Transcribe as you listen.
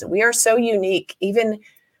We are so unique, even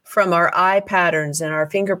from our eye patterns and our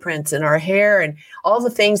fingerprints and our hair and all the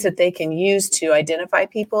things that they can use to identify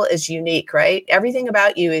people is unique, right? Everything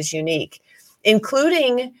about you is unique,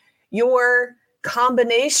 including your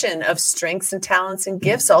combination of strengths and talents and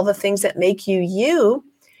gifts, all the things that make you you,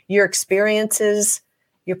 your experiences,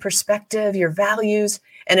 your perspective, your values,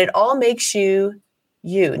 and it all makes you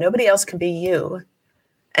you. Nobody else can be you.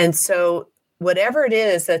 And so whatever it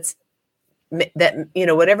is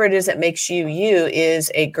whatever it is that makes you you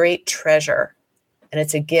is a great treasure, and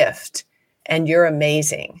it's a gift, and you're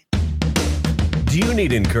amazing. Do you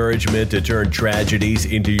need encouragement to turn tragedies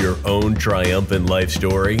into your own triumphant life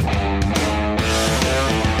story?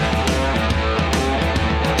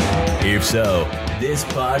 If so, this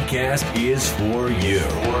podcast is for you.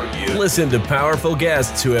 Listen to powerful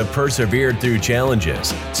guests who have persevered through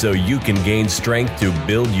challenges so you can gain strength to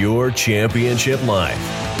build your championship life.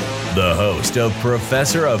 The host of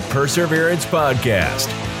Professor of Perseverance podcast,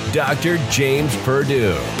 Dr. James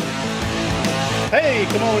Purdue. Hey,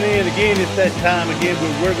 come on in again. It's that time again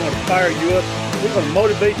where we're going to fire you up. We're going to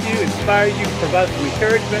motivate you, inspire you, provide some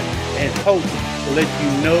encouragement and hope to let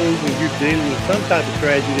you know when you're dealing with some type of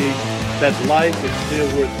tragedy that life is still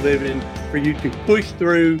worth living, for you to push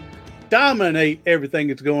through, dominate everything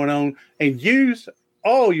that's going on, and use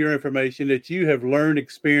all your information that you have learned,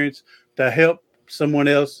 experienced to help someone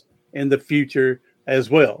else in the future as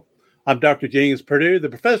well. I'm Dr. James Purdue, the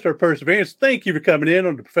Professor of Perseverance. Thank you for coming in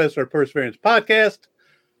on the Professor of Perseverance podcast.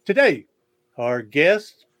 Today, our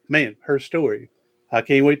guest, her story. I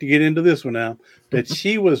can't wait to get into this one now. That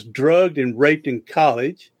she was drugged and raped in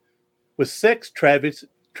college, was sex trafficked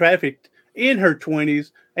in her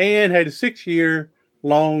 20s, and had a 6-year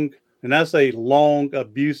long, and I say long,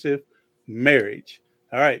 abusive marriage.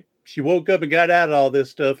 All right. She woke up and got out of all this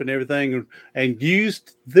stuff and everything, and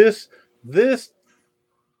used this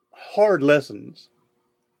hard lessons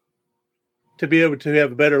to be able to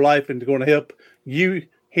have a better life and to going to help you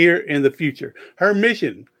here in the future. Her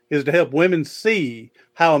mission is to help women see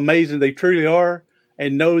how amazing they truly are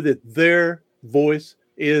and know that their voice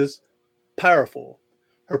is powerful.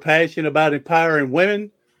 Her passion about empowering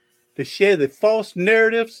women to shed the false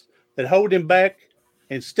narratives that hold them back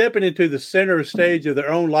and stepping into the center stage of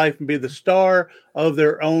their own life and be the star of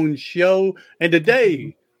their own show. And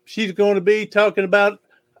today, she's going to be talking about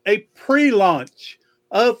a pre-launch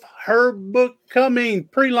of her book coming,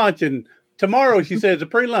 pre-launching. Tomorrow, she says, a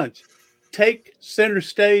pre-launch. Take center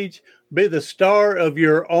stage, be the star of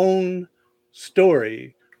your own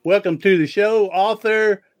story. Welcome to the show,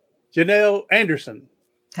 author Janelle Anderson.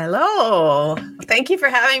 Hello. Thank you for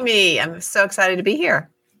having me. I'm so excited to be here.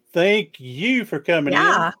 Thank you for coming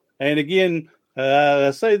in. And again,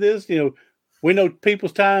 I say this, we know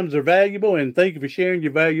people's times are valuable, and thank you for sharing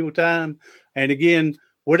your valuable time. And again,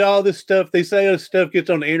 with all this stuff, they say this stuff gets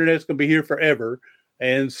on the internet, it's going to be here forever.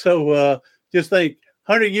 And so just think,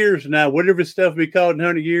 100 years from now, whatever stuff we called in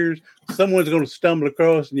 100 years, someone's going to stumble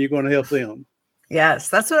across and you're going to help them. Yes,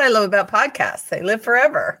 that's what I love about podcasts. They live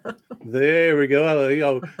forever. There we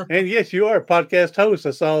go. And yes, you are a podcast host.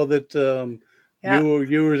 I saw that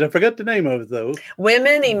yours. I forgot the name of it, though.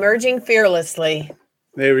 Women Emerging Fearlessly.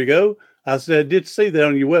 There we go. I did see that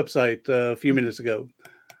on your website a few minutes ago.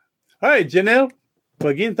 All right, Janelle. Well,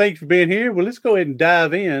 again, thanks for being here. Well, let's go ahead and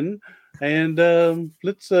dive in. And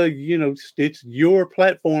let's, it's your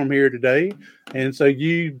platform here today. And so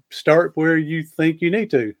you start where you think you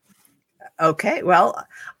need to. Okay. Well,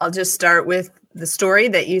 I'll just start with the story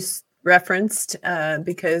that you referenced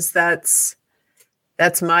because that's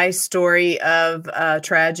my story of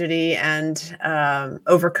tragedy and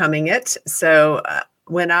overcoming it. So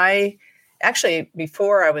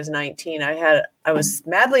before I was 19, I was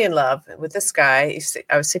madly in love with this guy.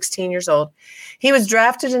 I was 16 years old. He was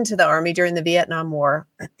drafted into the Army during the Vietnam War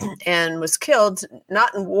and was killed,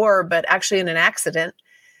 not in war, but actually in an accident.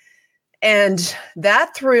 And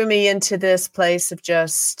that threw me into this place of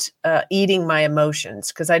just eating my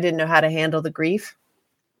emotions because I didn't know how to handle the grief.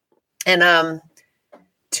 And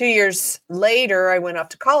 2 years later, I went off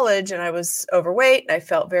to college and I was overweight. And I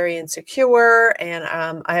felt very insecure. And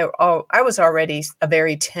I was already a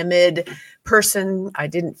very timid person. I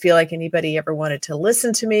didn't feel like anybody ever wanted to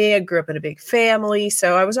listen to me. I grew up in a big family.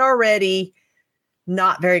 So I was already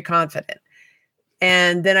not very confident.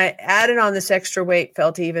 And then I added on this extra weight,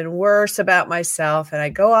 felt even worse about myself. And I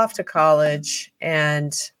go off to college.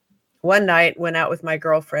 And one night went out with my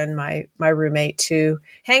girlfriend, my roommate, to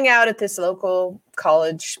hang out at this local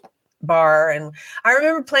college bar. And I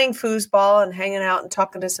remember playing foosball and hanging out and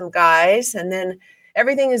talking to some guys. And then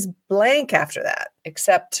everything is blank after that,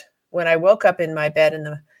 except when I woke up in my bed in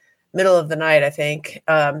the middle of the night, I think.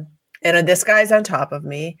 And this guy's on top of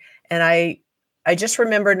me. And I just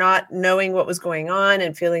remember not knowing what was going on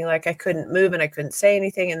and feeling like I couldn't move and I couldn't say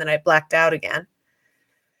anything. And then I blacked out again.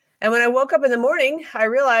 And when I woke up in the morning, I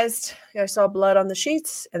realized I saw blood on the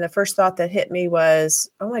sheets. And the first thought that hit me was,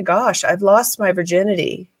 oh my gosh, I've lost my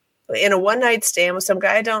virginity in a one-night stand with some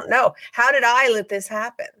guy I don't know. How did I let this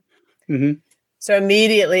happen? Mm-hmm. So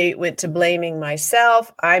immediately went to blaming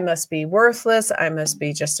myself. I must be worthless. I must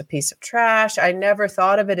be just a piece of trash. I never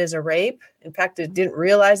thought of it as a rape. In fact, I didn't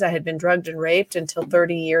realize I had been drugged and raped until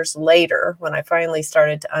 30 years later when I finally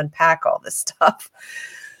started to unpack all this stuff.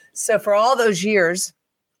 So for all those years,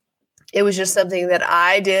 it was just something that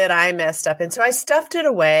I did. I messed up. And so I stuffed it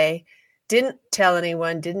away, didn't tell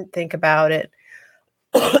anyone, didn't think about it.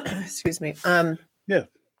 Excuse me. Yeah.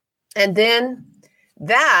 And then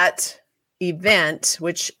that event,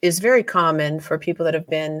 which is very common for people that have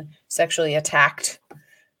been sexually attacked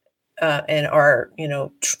and are,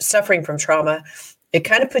 suffering from trauma, it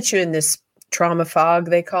kind of puts you in this trauma fog,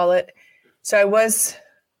 they call it. So I was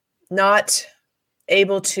not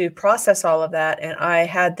able to process all of that. And I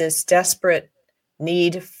had this desperate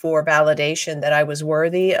need for validation that I was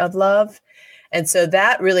worthy of love. And so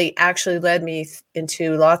that really actually led me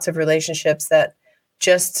into lots of relationships that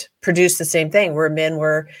just produced the same thing, where men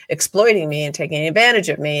were exploiting me and taking advantage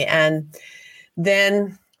of me. And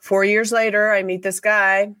then 4 years later, I meet this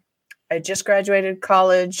guy. I just graduated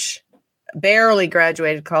college, barely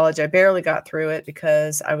graduated college. I barely got through it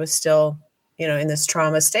because I was still, in this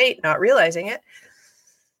trauma state, not realizing it.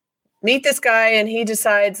 Meet this guy and he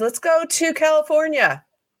decides, let's go to California.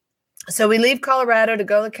 So we leave Colorado to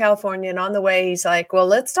go to California. And on the way, he's like, well,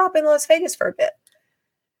 let's stop in Las Vegas for a bit.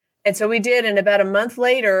 And so we did. And about a month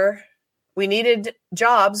later, we needed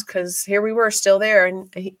jobs because here we were still there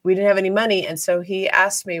and we didn't have any money. And so he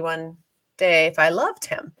asked me one day if I loved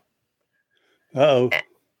him. Uh-oh.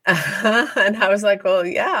 And I was like, well,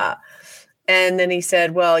 yeah. And then he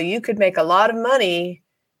said, well, you could make a lot of money.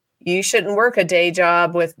 You shouldn't work a day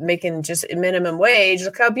job with making just a minimum wage.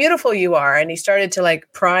 Look how beautiful you are. And he started to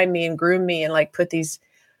prime me and groom me and put these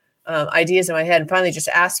ideas in my head and finally just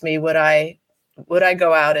asked me, would I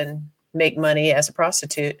go out and make money as a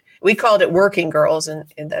prostitute? We called it working girls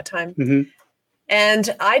in that time. Mm-hmm.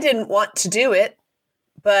 And I didn't want to do it,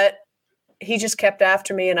 but he just kept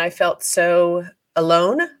after me. And I felt so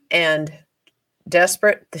alone and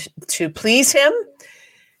desperate to please him.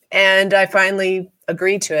 And I finally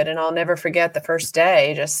agreed to it. And I'll never forget the first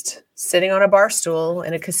day, just sitting on a bar stool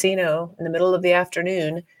in a casino in the middle of the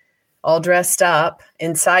afternoon, all dressed up,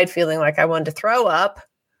 inside feeling like I wanted to throw up.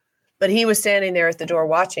 But he was standing there at the door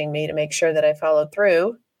watching me to make sure that I followed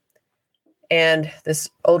through. And this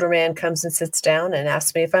older man comes and sits down and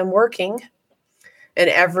asks me if I'm working. And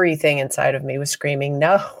everything inside of me was screaming,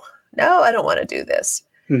 no, I don't want to do this.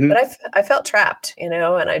 Mm-hmm. But I felt trapped, and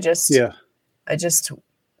I just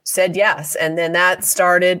said yes. And then that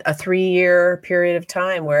started a 3-year period of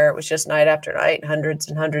time where it was just night after night, hundreds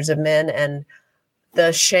and hundreds of men. And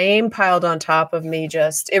the shame piled on top of me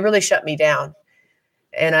it really shut me down.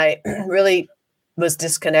 And I really was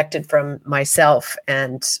disconnected from myself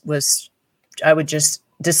and I would just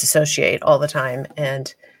disassociate all the time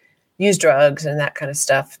and use drugs and that kind of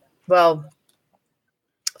stuff. Well,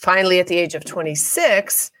 finally at the age of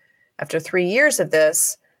 26, after 3 years of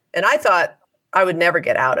this, and I thought I would never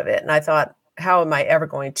get out of it. And I thought, how am I ever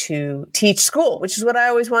going to teach school, which is what I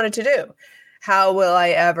always wanted to do? How will I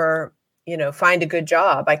ever, find a good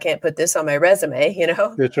job? I can't put this on my resume,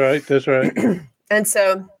 That's right. And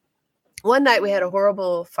so one night we had a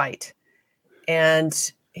horrible fight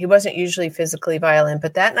and he wasn't usually physically violent,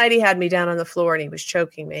 but that night he had me down on the floor and he was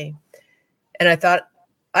choking me. And I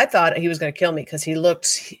thought he was going to kill me because he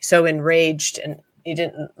looked so enraged and he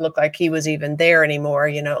didn't look like he was even there anymore.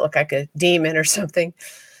 It looked like a demon or something.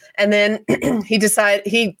 And then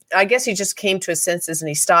I guess he just came to his senses and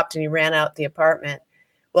he stopped and he ran out the apartment.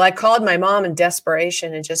 Well, I called my mom in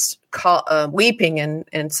desperation and just weeping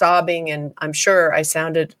and sobbing. And I'm sure I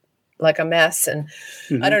sounded like a mess. And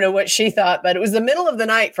I don't know what she thought, but it was the middle of the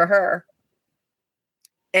night for her.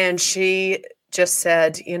 And she just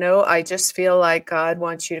said, I just feel like God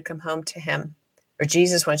wants you to come home to him, or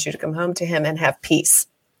Jesus wants you to come home to him and have peace.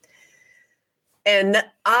 And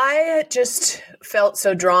I just felt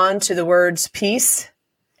so drawn to the words peace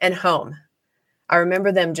and home. I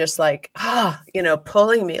remember them just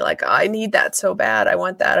pulling me like, I need that so bad. I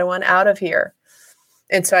want that. I want out of here.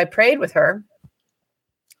 And so I prayed with her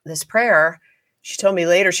this prayer. She told me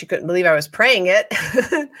later she couldn't believe I was praying it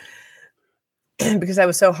because I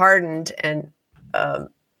was so hardened and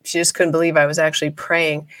she just couldn't believe I was actually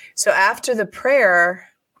praying. So after the prayer,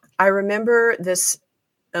 I remember this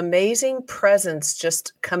amazing presence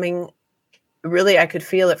just coming. Really, I could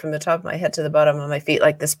feel it from the top of my head to the bottom of my feet,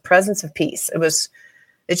 like this presence of peace.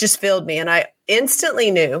 It just filled me. And I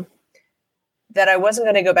instantly knew that I wasn't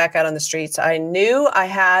going to go back out on the streets. I knew I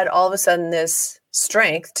had all of a sudden this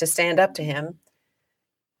strength to stand up to him.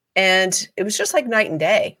 And it was just like night and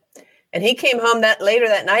day. And he came home later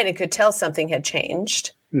that night and could tell something had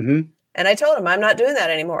changed. Mm-hmm. And I told him, I'm not doing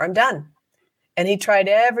that anymore. I'm done. And he tried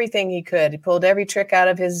everything he could. He pulled every trick out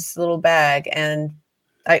of his little bag, and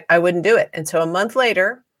I wouldn't do it. And so a month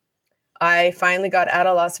later, I finally got out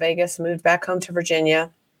of Las Vegas, moved back home to Virginia,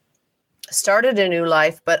 started a new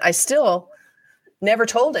life, but I still never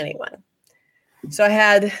told anyone. So I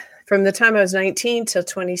had, from the time I was 19 till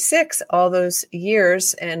 26, all those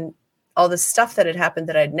years and all the stuff that had happened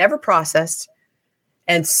that I'd never processed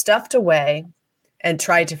and stuffed away and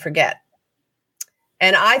tried to forget.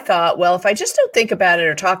 And I thought, well, if I just don't think about it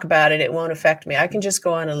or talk about it, it won't affect me. I can just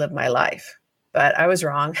go on and live my life. But I was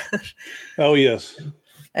wrong. Oh, yes.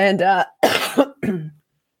 And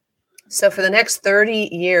so for the next 30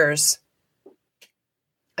 years,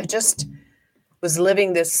 I just was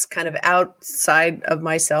living this kind of outside of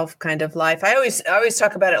myself kind of life. I always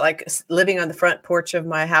talk about it like living on the front porch of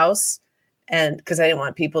my house, and because I didn't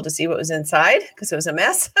want people to see what was inside because it was a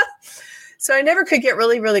mess. So I never could get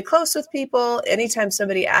really, really close with people. Anytime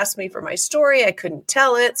somebody asked me for my story, I couldn't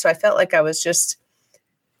tell it. So I felt like I was just,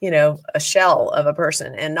 a shell of a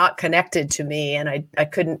person and not connected to me. And I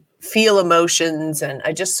couldn't feel emotions, and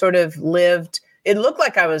I just sort of lived. It looked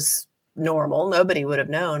like I was normal. Nobody would have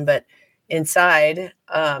known, but inside,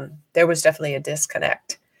 there was definitely a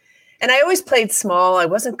disconnect. And I always played small. I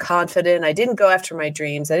wasn't confident. I didn't go after my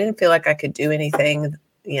dreams. I didn't feel like I could do anything.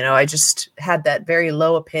 I just had that very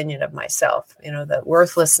low opinion of myself. The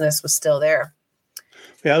worthlessness was still there.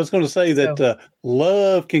 Yeah, I was going to say that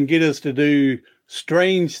love can get us to do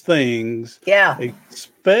strange things. Yeah.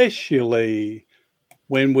 Especially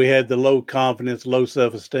when we have the low confidence, low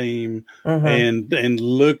self-esteem, and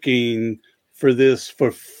looking for this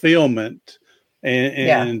fulfillment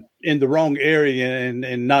and in the wrong area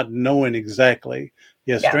and not knowing exactly.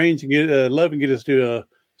 Yeah, strange. Love can get us to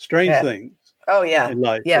strange things. Oh yeah, in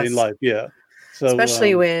life. Yes. In life, yeah. So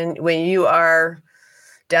especially when you are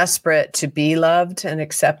desperate to be loved and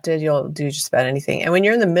accepted, you'll do just about anything. And when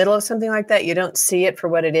you're in the middle of something like that, you don't see it for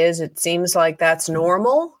what it is. It seems like that's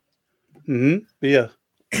normal. Mm-hmm. Yeah.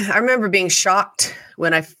 I remember being shocked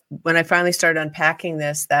when I finally started unpacking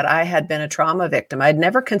this, that I had been a trauma victim. I'd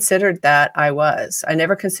never considered that I was. I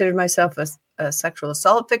never considered myself a sexual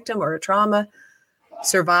assault victim or a trauma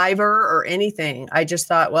survivor or anything. I just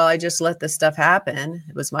thought, well, I just let this stuff happen.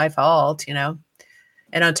 It was my fault,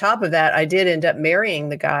 And on top of that, I did end up marrying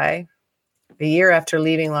the guy a year after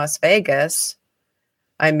leaving Las Vegas.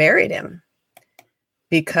 I married him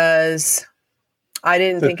because I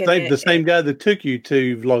didn't think the same guy that took you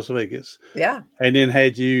to Las Vegas. Yeah. And then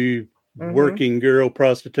had you working girl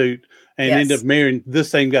prostitute and ended up marrying the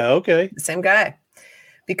same guy. Okay. The same guy.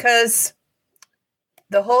 Because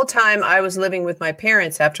the whole time I was living with my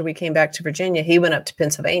parents after we came back to Virginia, he went up to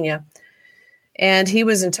Pennsylvania and he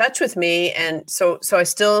was in touch with me. And so I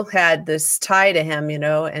still had this tie to him,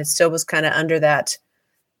 and still was kind of under that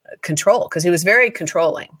control because he was very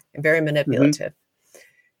controlling and very manipulative.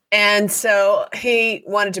 And so he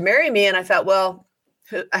wanted to marry me. And I thought, well,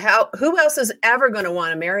 who else is ever going to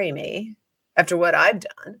want to marry me after what I've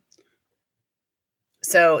done?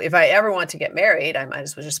 So if I ever want to get married, I might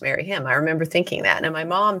as well just marry him. I remember thinking that. And my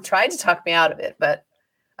mom tried to talk me out of it, but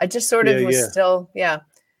I just sort of was still.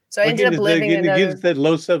 So I ended up living in that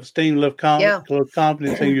low self-esteem, low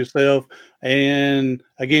confidence in yourself. And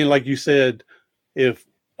again, like you said, if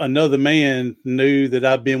another man knew that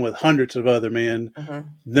I've been with hundreds of other men,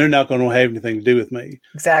 they're not going to have anything to do with me.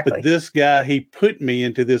 Exactly. But this guy, he put me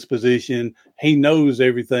into this position. He knows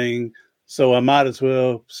everything. So I might as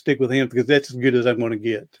well stick with him because that's as good as I'm going to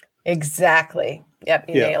get. Exactly. Yep.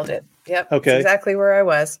 You nailed it. Yep. Okay. That's exactly where I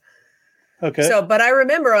was. Okay. So, but I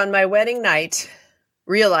remember on my wedding night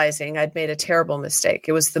realizing I'd made a terrible mistake.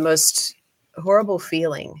 It was the most horrible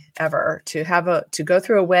feeling ever to go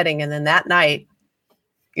through a wedding. And then that night,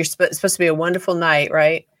 it's supposed to be a wonderful night,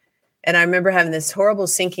 right? And I remember having this horrible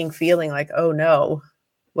sinking feeling like, oh no,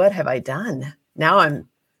 what have I done? Now I'm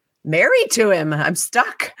married to him. I'm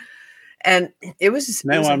stuck. And it was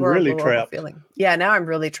now I'm really trapped. Feeling. Yeah, now I'm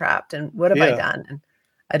really trapped. And what have I done? And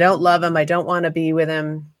I don't love him. I don't want to be with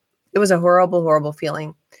him. It was a horrible, horrible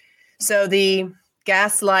feeling. So the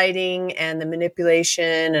gaslighting and the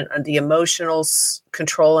manipulation and the emotional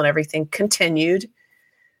control and everything continued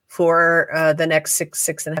for the next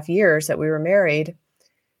 6.5 years that we were married.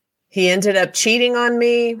 he ended up cheating on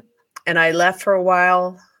me, and I left for a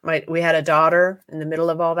while. We had a daughter in the middle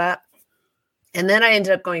of all that. And then I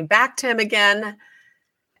ended up going back to him again.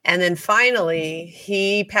 And then finally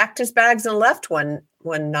he packed his bags and left one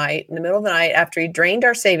night in the middle of the night after he drained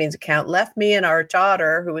our savings account, left me and our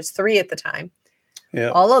daughter, who was 3 at the time,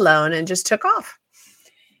 all alone, and just took off.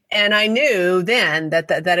 And I knew then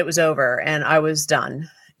that it was over and I was done.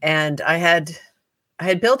 And I had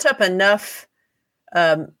built up enough.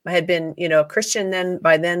 I had been, a Christian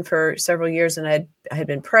by then for several years, and I had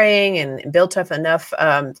been praying and built up enough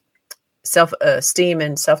self-esteem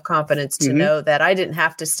and self-confidence to know that I didn't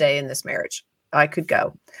have to stay in this marriage. I could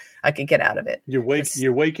go. I could get out of it.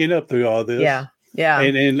 You're waking up through all this. Yeah.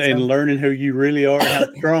 And learning who you really are and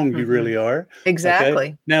how strong you really are. Exactly.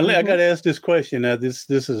 Okay? Now, I got to ask this question. Now, this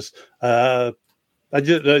is,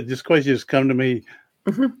 this question has come to me.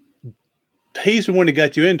 He's the one that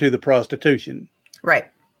got you into the prostitution. Right.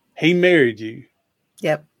 He married you.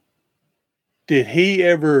 Yep. Did he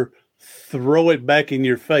ever throw it back in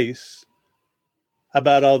your face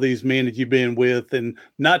about all these men that you've been with and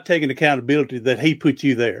not taking accountability that he put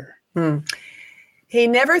you there? He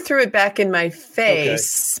never threw it back in my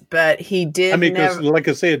face, but he did. I mean, because like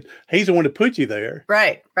I said, he's the one that put you there.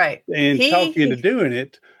 Right. And talked you into doing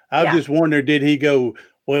it. I just wonder, did he go,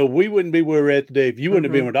 well, we wouldn't be where we're at today if you wouldn't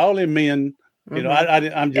have been with all them men?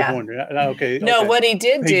 I'm just wondering. Okay. No, what he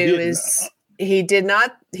did is he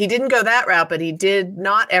didn't go that route, but he did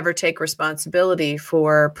not ever take responsibility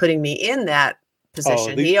for putting me in that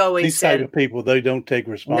position. He always said, type of people, they don't take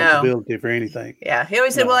responsibility for anything. Yeah. He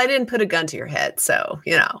always said, well, I didn't put a gun to your head. So,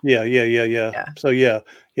 Yeah. So,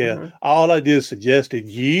 all I did suggested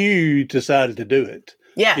you decided to do it.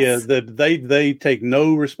 Yes. Yeah. They take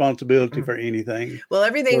no responsibility for anything. Well,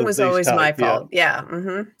 everything was always my fault. Yeah.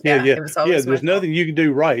 It was always there's nothing you can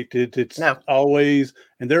do right. It's always,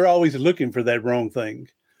 and they're always looking for that wrong thing.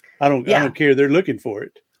 I don't care. They're looking for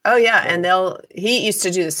it. Oh yeah. And he used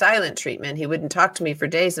to do the silent treatment. He wouldn't talk to me for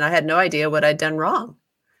days, and I had no idea what I'd done wrong.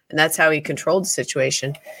 And that's how he controlled the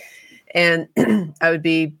situation. And I would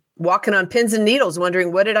be walking on pins and needles,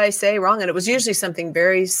 wondering, what did I say wrong? And it was usually something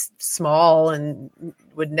very small and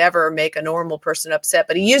would never make a normal person upset,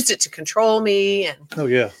 but he used it to control me. And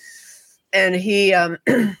and he,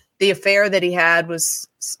 the affair that he had was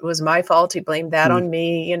my fault. He blamed that on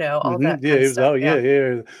me, all that. Yeah,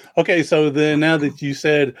 yeah. Okay, so then now that you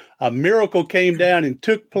said a miracle came down and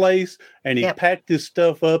took place, and he packed his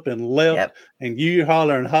stuff up and left, and you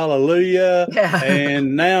hollering hallelujah,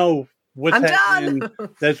 and now what's happening? Done.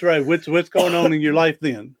 That's right. What's going on in your life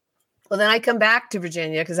then? Well, then I come back to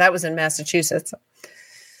Virginia because I was in Massachusetts,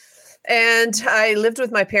 and I lived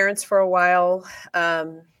with my parents for a while.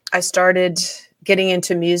 I started getting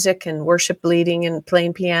into music and worship leading and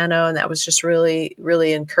playing piano. And that was just really,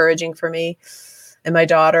 really encouraging for me. And my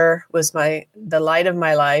daughter was the light of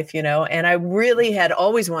my life, and I really had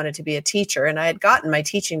always wanted to be a teacher, and I had gotten my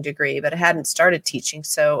teaching degree, but I hadn't started teaching.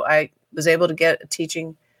 So I was able to get a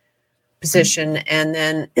teaching position and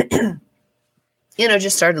then,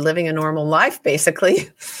 just started living a normal life basically.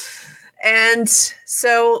 And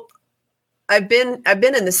so I've been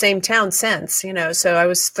in the same town since, so I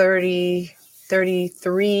was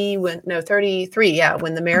 33 when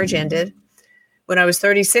the marriage ended. When I was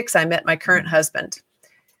 36, I met my current husband,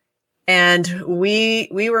 and we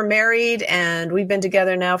were married, and we've been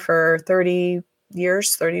together now for 31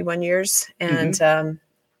 years. And,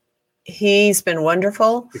 he's been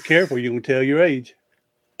wonderful. Be careful. You can tell your age.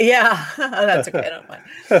 Yeah, that's okay. I don't mind.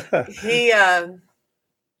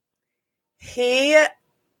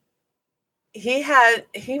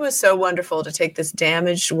 He was so wonderful to take this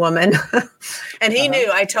damaged woman, and he knew.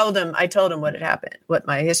 I told him what had happened, what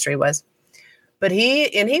my history was, but he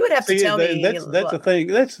would have to tell me. That's the thing.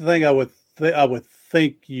 That's the thing I would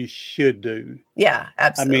think you should do. Yeah,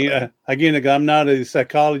 absolutely. I mean, again, I'm not a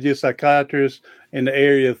psychiatrist in the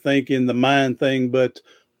area of thinking the mind thing, but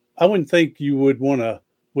I wouldn't think you would want to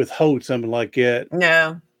withhold something like that.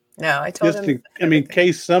 No, I told him. In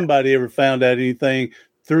case somebody ever found out anything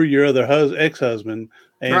through your other ex-husband,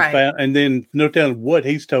 and and then no telling what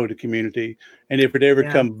he's told the community, and if it ever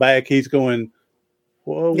come back, he's going,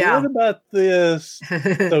 well, what about this?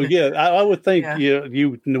 So I would think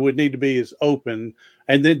you would need to be as open,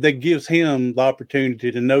 and then that gives him the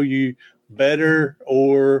opportunity to know you better,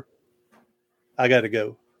 or I got to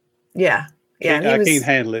go. Yeah. I can't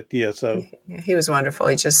handle it. Yeah. So he was wonderful.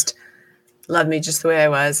 He just loved me just the way I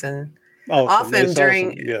was. And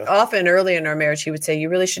Often early in our marriage, he would say, you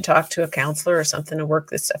really should talk to a counselor or something to work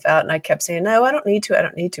this stuff out. And I kept saying, no, I don't need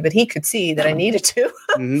to. But he could see that I needed to.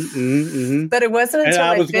 But it wasn't until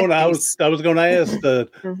I was going to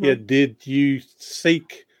ask, did you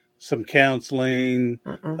seek some counseling?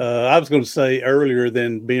 I was going to say earlier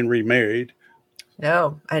than being remarried.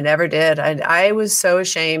 No, I never did. I was so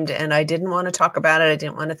ashamed, and I didn't want to talk about it. I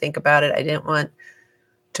didn't want to think about it. I didn't want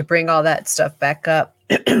to bring all that stuff back up.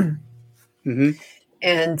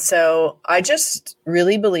 And so I just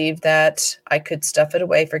really believed that I could stuff it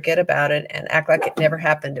away, forget about it, and act like it never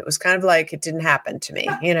happened. It was kind of like it didn't happen to me.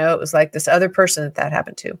 It was like this other person that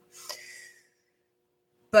happened to.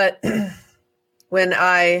 But when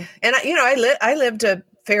I lived a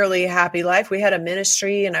fairly happy life. We had a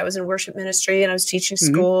ministry, and I was in worship ministry, and I was teaching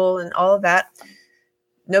school and all of that.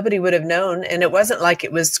 Nobody would have known. And it wasn't like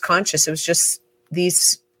it was conscious. It was just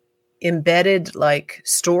these embedded like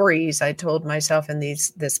stories I told myself in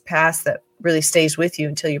this past that really stays with you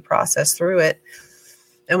until you process through it.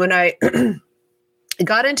 And when I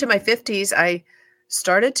got into my 50s, I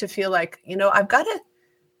started to feel like, I've got to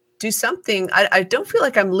do something. I don't feel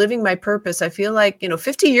like I'm living my purpose. I feel like,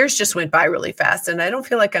 50 years just went by really fast, and I don't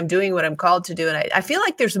feel like I'm doing what I'm called to do. And I feel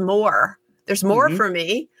like there's more for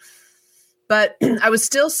me, but I was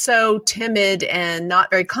still so timid and not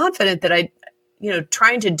very confident that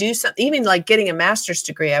trying to do something, even like getting a master's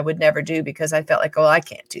degree, I would never do because I felt like, I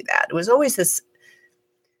can't do that. It was always this,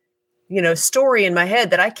 story in my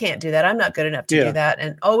head that I can't do that. I'm not good enough to do that.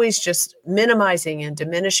 And always just minimizing and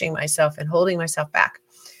diminishing myself and holding myself back.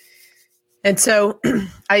 And so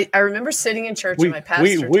I remember sitting in church and my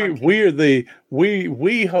pastor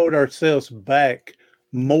we hold ourselves back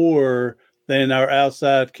more than our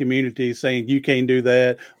outside community saying, you can't do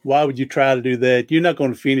that. Why would you try to do that? You're not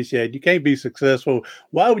going to finish that. You can't be successful.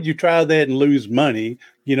 Why would you try that and lose money?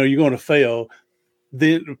 You're going to fail.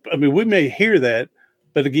 Then, we may hear that,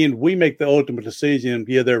 but again, we make the ultimate decision.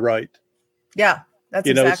 Yeah, they're right. Yeah, that's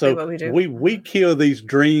exactly what we do. We kill these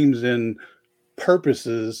dreams and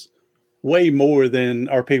purposes way more than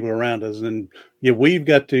our people around us. And we've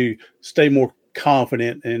got to stay more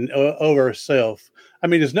confident and of ourselves.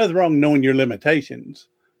 There's nothing wrong knowing your limitations.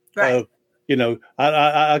 Right.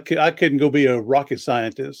 I couldn't go be a rocket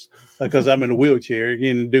scientist because I'm in a wheelchair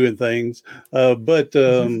and doing things. But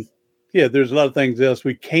there's a lot of things else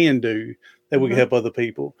we can do that we can help other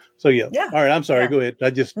people. So yeah. All right. I'm sorry. Go ahead.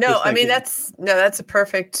 That's a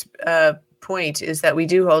perfect point, is that we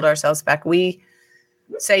do hold ourselves back. We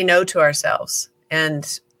say no to ourselves,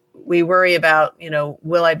 and we worry about,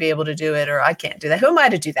 will I be able to do it, or I can't do that. Who am I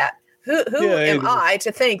to do that? Who am I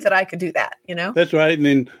to think that I could do that? That's right.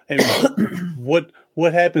 And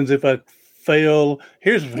what happens if I fail?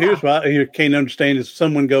 Here's what I can't understand is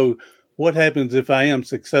someone go, what happens if I am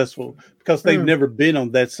successful? Because they've never been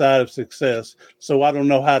on that side of success. So I don't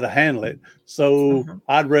know how to handle it. So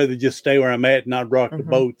I'd rather just stay where I'm at and not rock the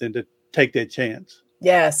boat than to take that chance.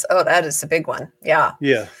 Yes. Oh, that is a big one. Yeah.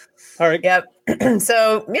 Yeah. All right. Yep.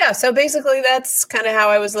 So basically that's kind of how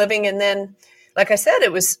I was living. And then, like I said,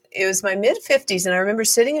 it was my mid 50s. And I remember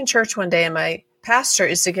sitting in church one day, and my pastor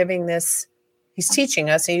is giving this, he's teaching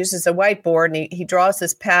us, he uses a whiteboard, and he draws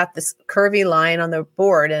this path, this curvy line on the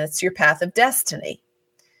board, and it's your path of destiny.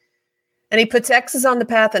 And he puts X's on the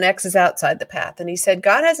path and X's outside the path. And he said,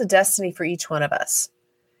 God has a destiny for each one of us.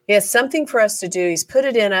 He has something for us to do. He's put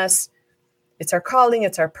it in us. It's our calling.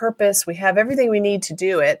 It's our purpose. We have everything we need to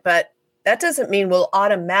do it, but that doesn't mean we'll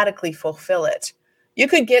automatically fulfill it. You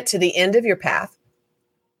could get to the end of your path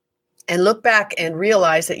and look back and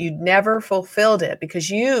realize that you'd never fulfilled it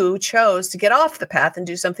because you chose to get off the path and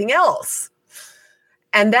do something else.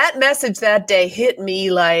 And that message that day hit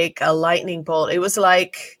me like a lightning bolt. It was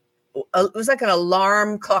like an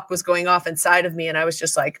alarm clock was going off inside of me. And I was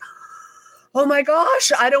just like, oh my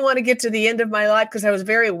gosh, I don't want to get to the end of my life, because I was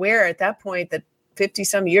very aware at that point that 50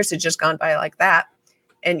 some years had just gone by like that.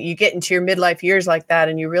 And you get into your midlife years like that,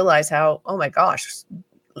 and you realize how, oh my gosh,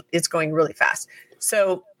 it's going really fast.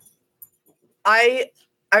 So I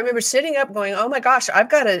remember sitting up going, oh my gosh, I've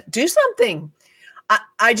got to do something.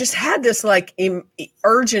 I just had this like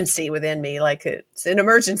urgency within me, like it's an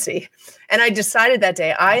emergency. And I decided that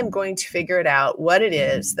day, I am going to figure it out, what it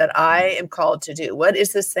is that I am called to do. What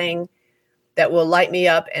is this thing that will light me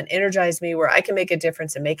up and energize me, where I can make a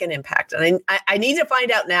difference and make an impact? And I need to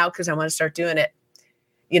find out now, because I want to start doing it,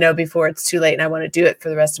 before it's too late, and I want to do it for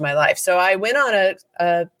the rest of my life. So I went on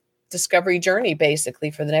a discovery journey, basically,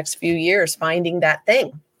 for the next few years, finding that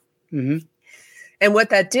thing. Mm-hmm. And what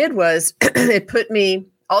that did was it put me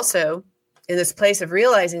also in this place of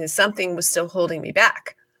realizing that something was still holding me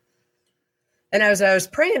back. And as I was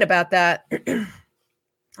praying about that,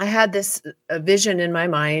 I had this vision in my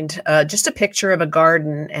mind, just a picture of a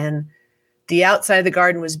garden, and the outside of the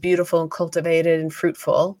garden was beautiful and cultivated and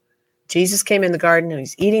fruitful. Jesus came in the garden and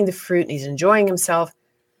he's eating the fruit and he's enjoying himself.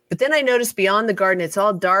 But then I noticed beyond the garden, it's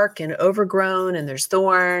all dark and overgrown and there's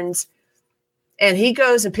thorns. And he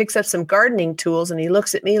goes and picks up some gardening tools and he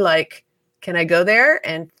looks at me like, can I go there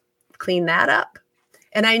and clean that up?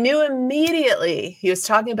 And I knew immediately he was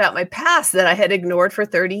talking about my past that I had ignored for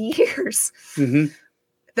 30 years. Mm-hmm.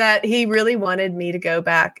 That he really wanted me to go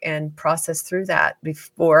back and process through that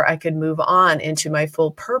before I could move on into my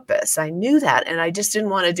full purpose. I knew that, and I just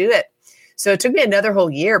didn't want to do it. So it took me another whole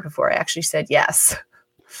year before I actually said yes.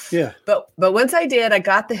 Yeah. But once I did, I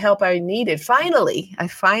got the help I needed. Finally,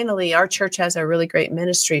 our church has a really great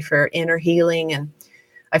ministry for inner healing. And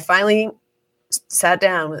I finally sat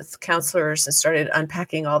down with counselors and started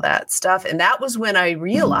unpacking all that stuff. And that was when I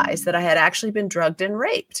realized that I had actually been drugged and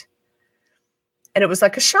raped. And it was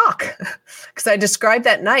like a shock because I described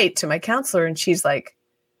that night to my counselor and she's like,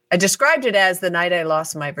 I described it as the night I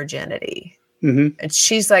lost my virginity. Mm-hmm. And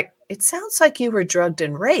she's like, it sounds like you were drugged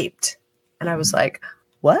and raped. And I was like,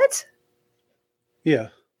 what? Yeah.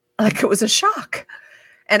 Like it was a shock.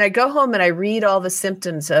 And I go home and I read all the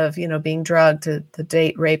symptoms of, being drugged, the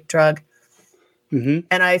date rape drug. Mm-hmm.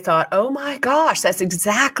 And I thought, oh my gosh, that's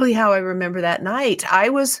exactly how I remember that night. I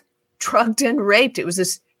was drugged and raped. It was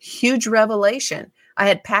this huge revelation. I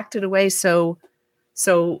had packed it away so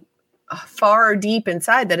far deep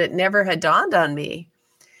inside that it never had dawned on me.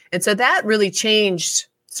 And so that really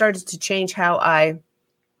started to change how I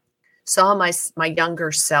saw my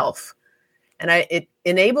younger self. And it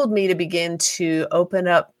enabled me to begin to open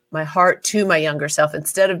up my heart to my younger self.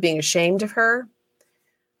 Instead of being ashamed of her,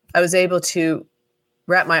 I was able to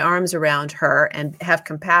wrap my arms around her and have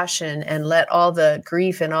compassion and let all the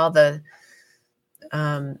grief and all the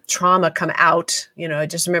trauma come out. I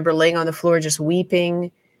just remember laying on the floor, just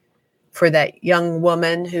weeping for that young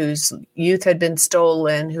woman whose youth had been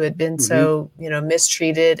stolen, who had been so,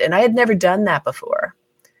 mistreated. And I had never done that before.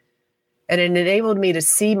 And it enabled me to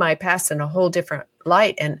see my past in a whole different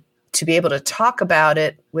light and to be able to talk about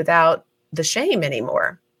it without the shame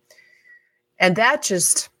anymore. And that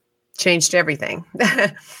just changed everything.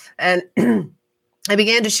 And I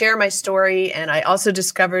began to share my story. And I also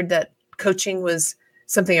discovered that coaching was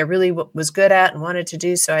something I really was good at and wanted to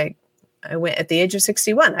do. So I went at the age of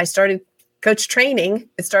 61. I started coach training.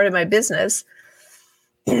 It started my business.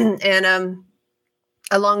 And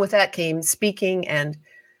along with that came speaking and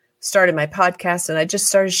started my podcast. And I just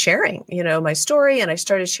started sharing, my story. And I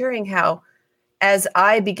started sharing how, as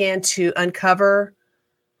I began to uncover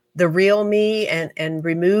the real me and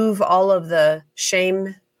remove all of the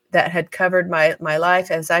shame that had covered my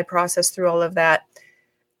life, as I processed through all of that,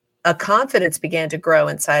 a confidence began to grow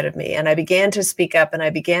inside of me. And I began to speak up and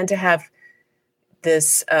I began to have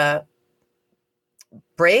this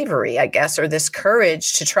bravery, I guess, or this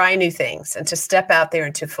courage to try new things and to step out there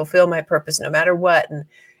and to fulfill my purpose no matter what.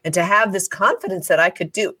 And to have this confidence that I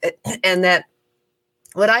could do it and that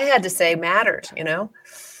what I had to say mattered,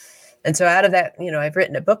 And so out of that, I've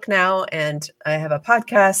written a book now and I have a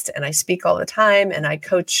podcast and I speak all the time and I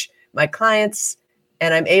coach my clients.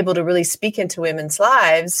 And I'm able to really speak into women's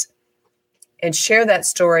lives and share that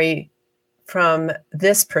story from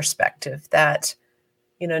this perspective that,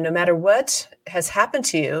 no matter what has happened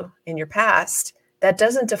to you in your past, that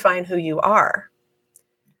doesn't define who you are.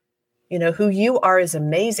 Who you are is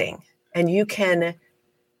amazing. And you can,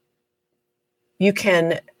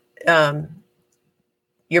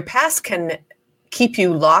 your past can keep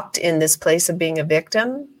you locked in this place of being a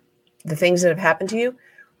victim, the things that have happened to you,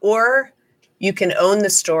 or you can own the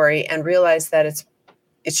story and realize that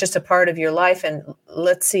it's just a part of your life. And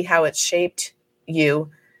let's see how it shaped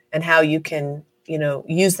you and how you can,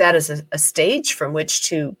 use that as a stage from which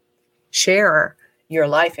to share your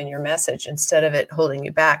life and your message instead of it holding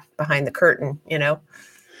you back behind the curtain,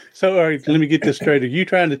 So, all right, let me get this straight. Are you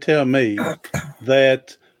trying to tell me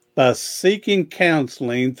that by seeking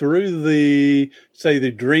counseling through the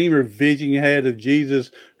dream or vision you had of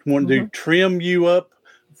Jesus wanting to trim you up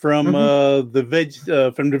from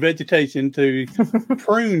the vegetation to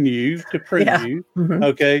prune you,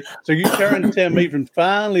 okay? So you're trying to tell me from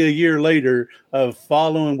finally a year later of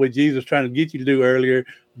following what Jesus trying to get you to do earlier,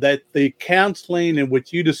 that the counseling and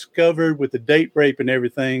what you discovered with the date rape and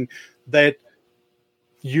everything, that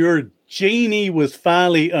your genie was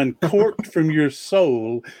finally uncorked from your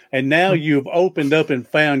soul, and now you've opened up and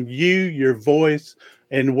found your voice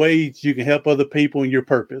and ways you can help other people in your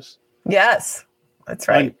purpose. Yes. That's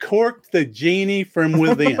right. Uncork the genie from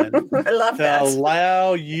within. I love that.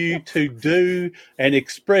 Allow you to do and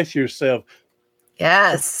express yourself.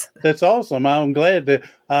 Yes. That's awesome. I'm glad that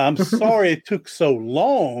I'm sorry it took so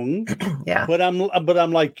long. Yeah. But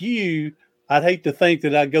I'm like you. I'd hate to think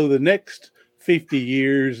that I go the next 50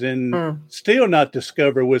 years and still not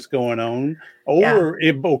discover what's going on. Or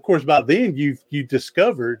if, of course, by then you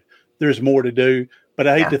discovered there's more to do. But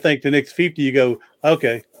I hate to think the next 50 you go,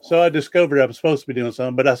 okay, so I discovered I'm supposed to be doing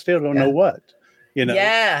something, but I still don't know what.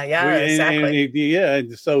 Exactly.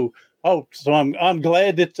 And so I'm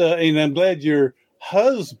glad that and I'm glad your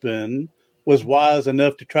husband was wise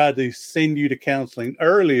enough to try to send you to counseling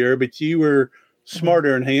earlier, but you were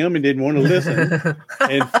smarter than him and didn't want to listen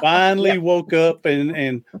and finally woke up.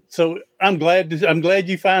 And so I'm glad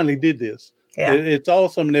you finally did this. Yeah. It's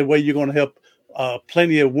awesome that way you're going to help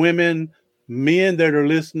plenty of women, men that are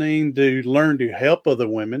listening to learn to help other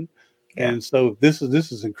women. Yeah. And so this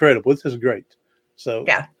is incredible. This is great. So,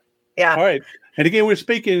 yeah. All right. And again, we're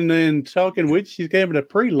speaking and talking with, she's giving a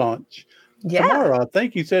pre-launch. Yeah. Tomorrow. I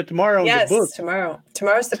think you said tomorrow on the book. Tomorrow.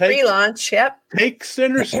 Tomorrow's the pre-launch. Yep. Take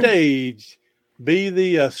center stage. Be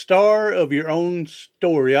the star of your own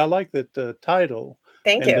story. I like that title.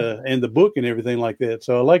 Thank you. And the book and everything like that.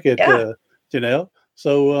 So I like it, Janelle.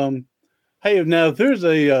 So, hey, now if there's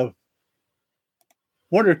a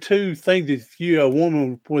one or two things that a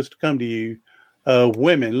woman was to come to you,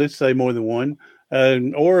 women, let's say more than one,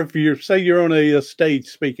 or if you're on a stage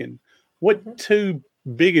speaking, what two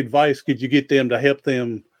big advice could you get them to help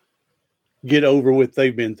them get over what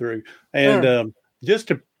they've been through? And just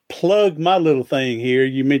to plug my little thing here,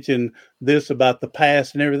 you mentioned this about the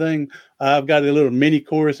past and everything. I've got a little mini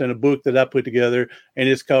course and a book that I put together, and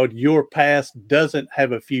it's called Your Past Doesn't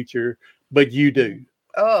Have a Future, But You Do.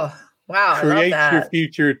 Oh, wow. Create I love that. your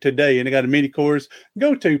future today. And I got a mini course.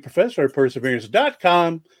 Go to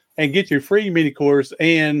professorofperseverance.com and get your free mini course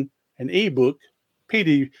and an ebook.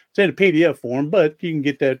 It's in a PDF form, but you can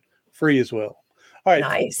get that free as well. All right.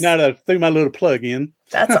 Nice. Now to throw my little plug in.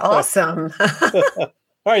 That's awesome.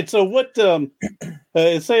 All right. So what,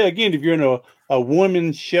 say again, if you're in a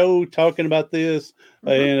woman's show talking about this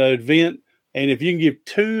in an event, and if you can give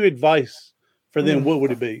two advice for them, what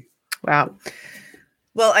would it be? Wow.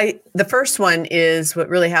 Well, the first one is what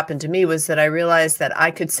really happened to me was that I realized that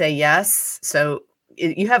I could say yes. So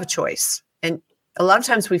you have a choice. And a lot of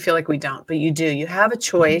times we feel like we don't, but you do. You have a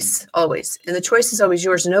choice always. And the choice is always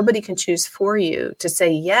yours. Nobody can choose for you to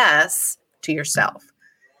say yes to yourself.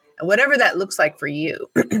 And whatever that looks like for you.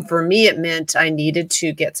 For me, it meant I needed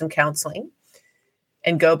to get some counseling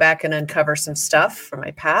and go back and uncover some stuff from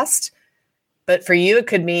my past. But for you, it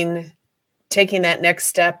could mean taking that next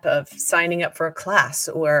step of signing up for a class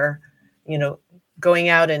or, going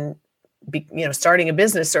out and starting a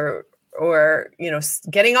business or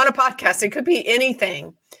getting on a podcast. It could be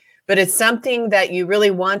anything, but it's something that you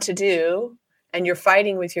really want to do. And you're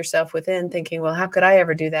fighting with yourself within thinking, well, how could I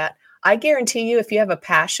ever do that? I guarantee you, if you have a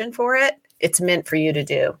passion for it, it's meant for you to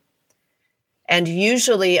do. And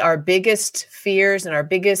usually our biggest fears and our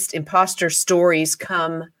biggest imposter stories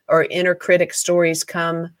or inner critic stories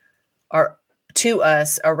are to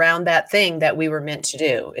us around that thing that we were meant to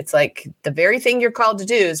do. It's like the very thing you're called to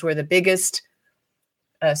do is where the biggest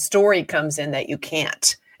story comes in that you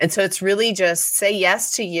can't. And so it's really just say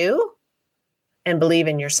yes to you and believe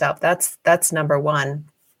in yourself. That's number one.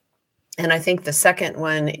 And I think the second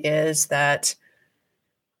one is that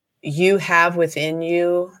you have within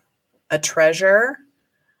you a treasure.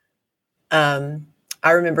 I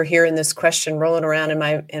remember hearing this question rolling around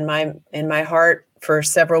in my heart for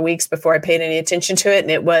several weeks before I paid any attention to it.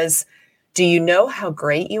 And it was, do you know how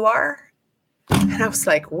great you are? And I was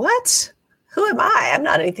like, what? Who am I? I'm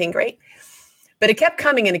not anything great. But it kept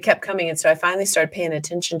coming and it kept coming. And so I finally started paying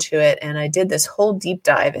attention to it. And I did this whole deep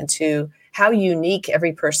dive into how unique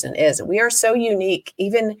every person is. We are so unique,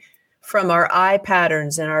 even from our eye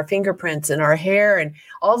patterns and our fingerprints and our hair and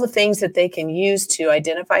all the things that they can use to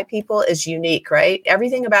identify people is unique, right?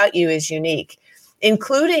 Everything about you is unique,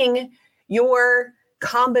 including your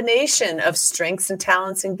combination of strengths and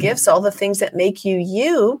talents and gifts, all the things that make you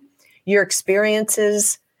you, your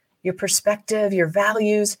experiences, your perspective, your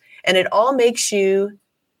values, and it all makes you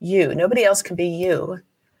you. Nobody else can be you.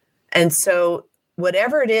 And so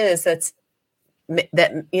whatever it is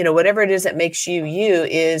whatever it is that makes you you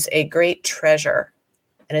is a great treasure,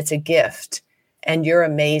 and it's a gift, and you're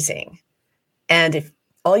amazing. And if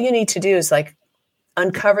all you need to do is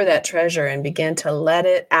uncover that treasure and begin to let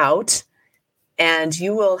it out, and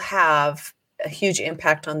you will have a huge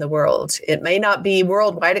impact on the world. It may not be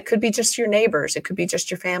worldwide. It could be just your neighbors. It could be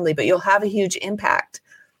just your family, but you'll have a huge impact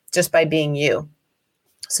just by being you.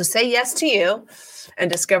 So say yes to you and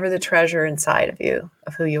discover the treasure inside of you,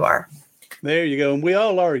 of who you are. There you go. And we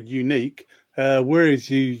all are unique. We're as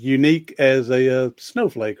unique as a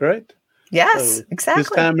snowflake, right? Yes, So exactly.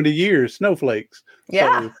 This time of the year, snowflakes.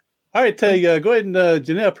 Yeah. So, all right, tell you, go ahead and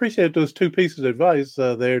Janelle, I appreciate those 2 pieces of advice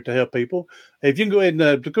there to help people. If you can go ahead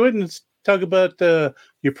and talk about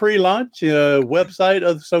your pre-launch website,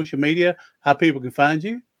 other social media, how people can find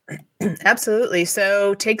you. Absolutely.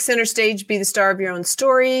 So take center stage, be the star of your own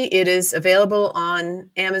story. It is available on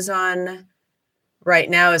Amazon right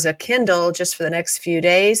now as a Kindle just for the next few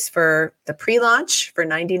days for the pre-launch for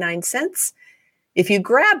 99 cents. If you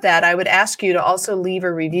grab that, I would ask you to also leave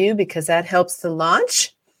a review because that helps the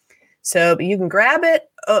launch. So you can grab it,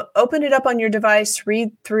 open it up on your device,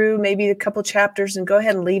 read through maybe a couple chapters and go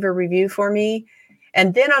ahead and leave a review for me.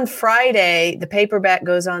 And then on Friday, the paperback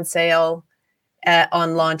goes on sale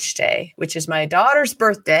on launch day, which is my daughter's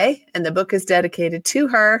birthday, and the book is dedicated to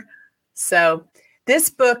her. So this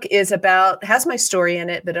book has my story in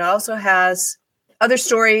it, but it also has other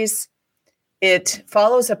stories. It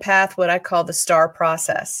follows a path, what I call the STAR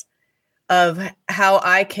process, of how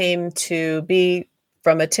I came to be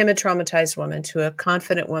from a timid, traumatized woman to a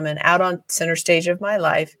confident woman out on center stage of my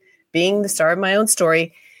life, being the star of my own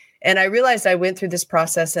story. And I realized I went through this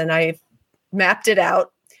process and I mapped it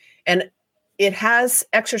out, and it has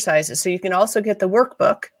exercises. So you can also get the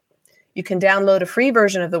workbook. You can download a free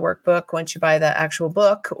version of the workbook once you buy the actual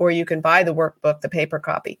book, or you can buy the workbook, the paper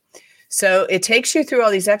copy. So it takes you through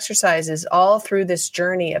all these exercises, all through this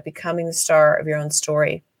journey of becoming the star of your own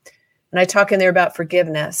story. And I talk in there about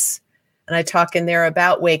forgiveness. And I talk in there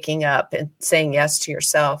about waking up and saying yes to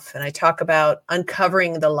yourself. And I talk about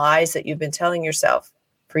uncovering the lies that you've been telling yourself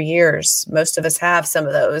for years. Most of us have some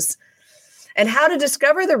of those. And how to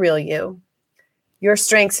discover the real you, your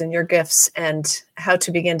strengths and your gifts, and how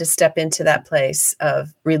to begin to step into that place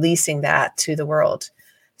of releasing that to the world.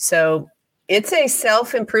 So it's a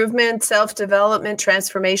self-improvement, self-development,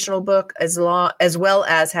 transformational book, as well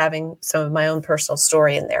as having some of my own personal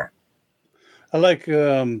story in there. I like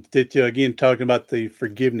that you, again, talking about the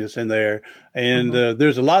forgiveness in there. And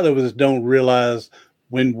there's a lot of us don't realize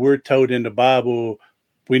when we're told in the Bible,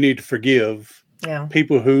 we need to forgive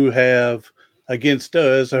people who have against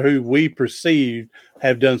us or who we perceive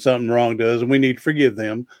have done something wrong to us, and we need to forgive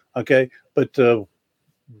them. Okay. But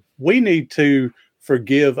we need to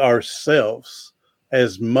forgive ourselves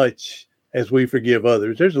as much as we forgive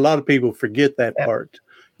others. There's a lot of people forget that part.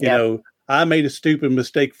 You know, I made a stupid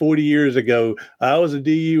mistake 40 years ago. I was a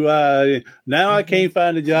DUI. Now I can't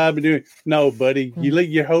find a job. No, buddy,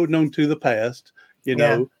 you're holding on to the past. You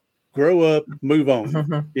know, grow up, move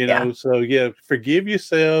on. You know, so forgive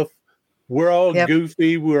yourself. We're all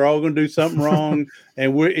goofy. We're all going to do something wrong.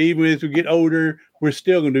 And even as we get older, we're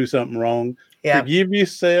still going to do something wrong. Forgive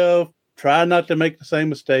yourself. Try not to make the same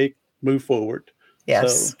mistake. Move forward.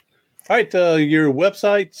 Yes. So, all right. Your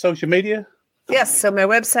website, social media. Yes. So my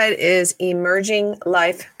website is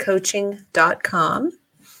emerginglifecoaching.com.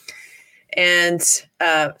 And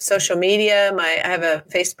social media, I have a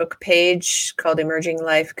Facebook page called Emerging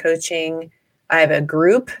Life Coaching. I have a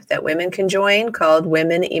group that women can join called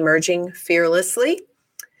Women Emerging Fearlessly.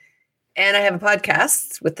 And I have a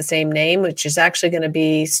podcast with the same name, which is actually going to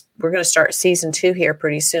we're going to start season 2 here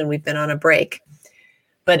pretty soon. We've been on a break.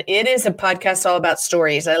 But it is a podcast all about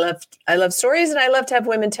stories. I love stories, and I love to have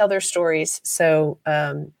women tell their stories. So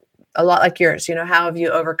a lot like yours, how have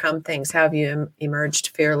you overcome things? How have you emerged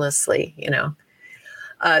fearlessly,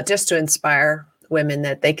 just to inspire women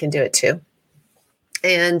that they can do it too.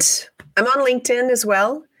 And I'm on LinkedIn as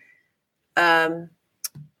well.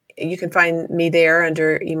 You can find me there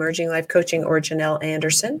under Emerging Life Coaching or Janelle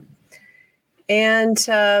Anderson. And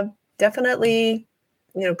definitely,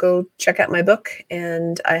 go check out my book.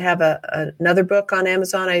 And I have another book on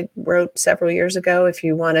Amazon I wrote several years ago. If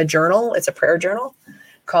you want a journal, it's a prayer journal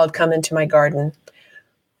called Come Into My Garden.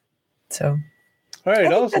 So, all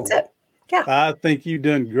right, awesome. That's it. Yeah. I think you've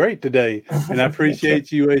done great today. And I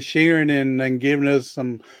appreciate you sharing and giving us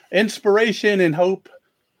some inspiration and hope.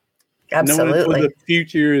 Absolutely. Knowing the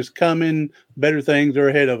future is coming, better things are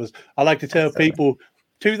ahead of us. I like to tell people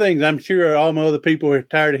 2 things. I'm sure all my other people are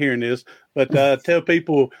tired of hearing this, but tell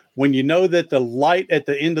people, when you know that the light at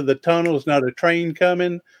the end of the tunnel is not a train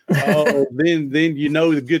coming, then you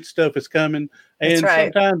know the good stuff is coming. And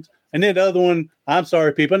sometimes, and then the other one, I'm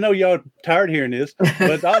sorry, people, I know y'all are tired of hearing this,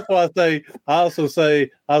 but I also say,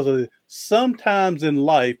 sometimes in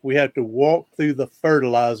life we have to walk through the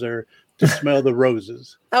fertilizer to smell the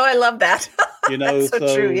roses. Oh, I love that. That's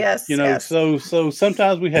so true. Yes. So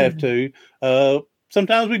sometimes we have to.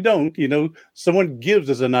 sometimes we don't. Someone gives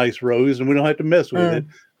us a nice rose and we don't have to mess with it.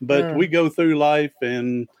 But we go through life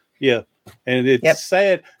and and it's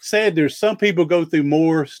sad. There's some people go through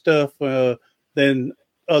more stuff than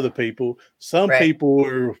other people. Some people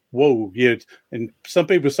are and some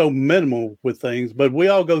people are so minimal with things, but we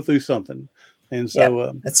all go through something. And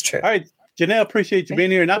so that's true. All right, Janelle, appreciate you being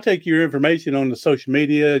here. And I'll take your information on the social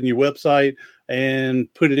media and your website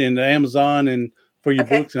and put it into Amazon and for your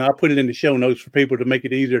books, and I'll put it in the show notes for people to make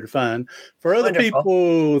it easier to find. For other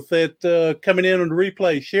people that coming in on the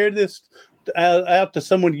replay, share this out to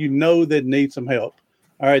someone that needs some help.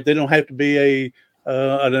 All right, they don't have to be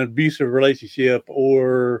an abusive relationship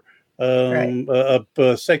or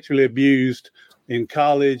sexually abused in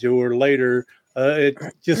college or later.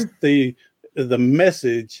 It's just the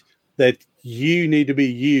message that you need to be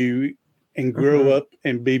you and grow up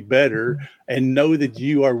and be better and know that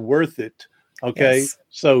you are worth it. Okay. Yes.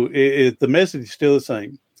 So the message is still the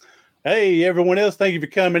same. Hey, everyone else, thank you for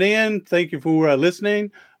coming in. Thank you for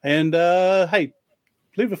listening. And hey,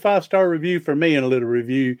 leave a 5-star review for me and a little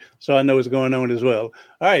review so I know what's going on as well.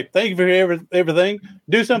 All right. Thank you for everything.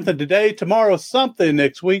 Do something today, tomorrow, something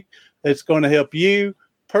next week that's going to help you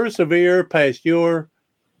persevere past your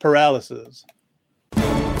paralysis.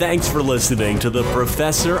 Thanks for listening to the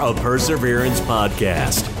Professor of Perseverance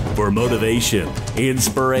podcast for motivation,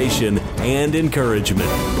 inspiration, and encouragement.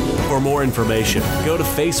 For more information, go to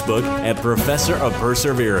Facebook at Professor of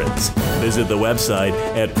Perseverance. Visit the website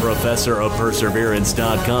at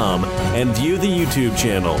professorofperseverance.com and view the YouTube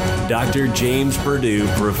channel, Dr. James Purdue,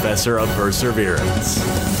 Professor of Perseverance.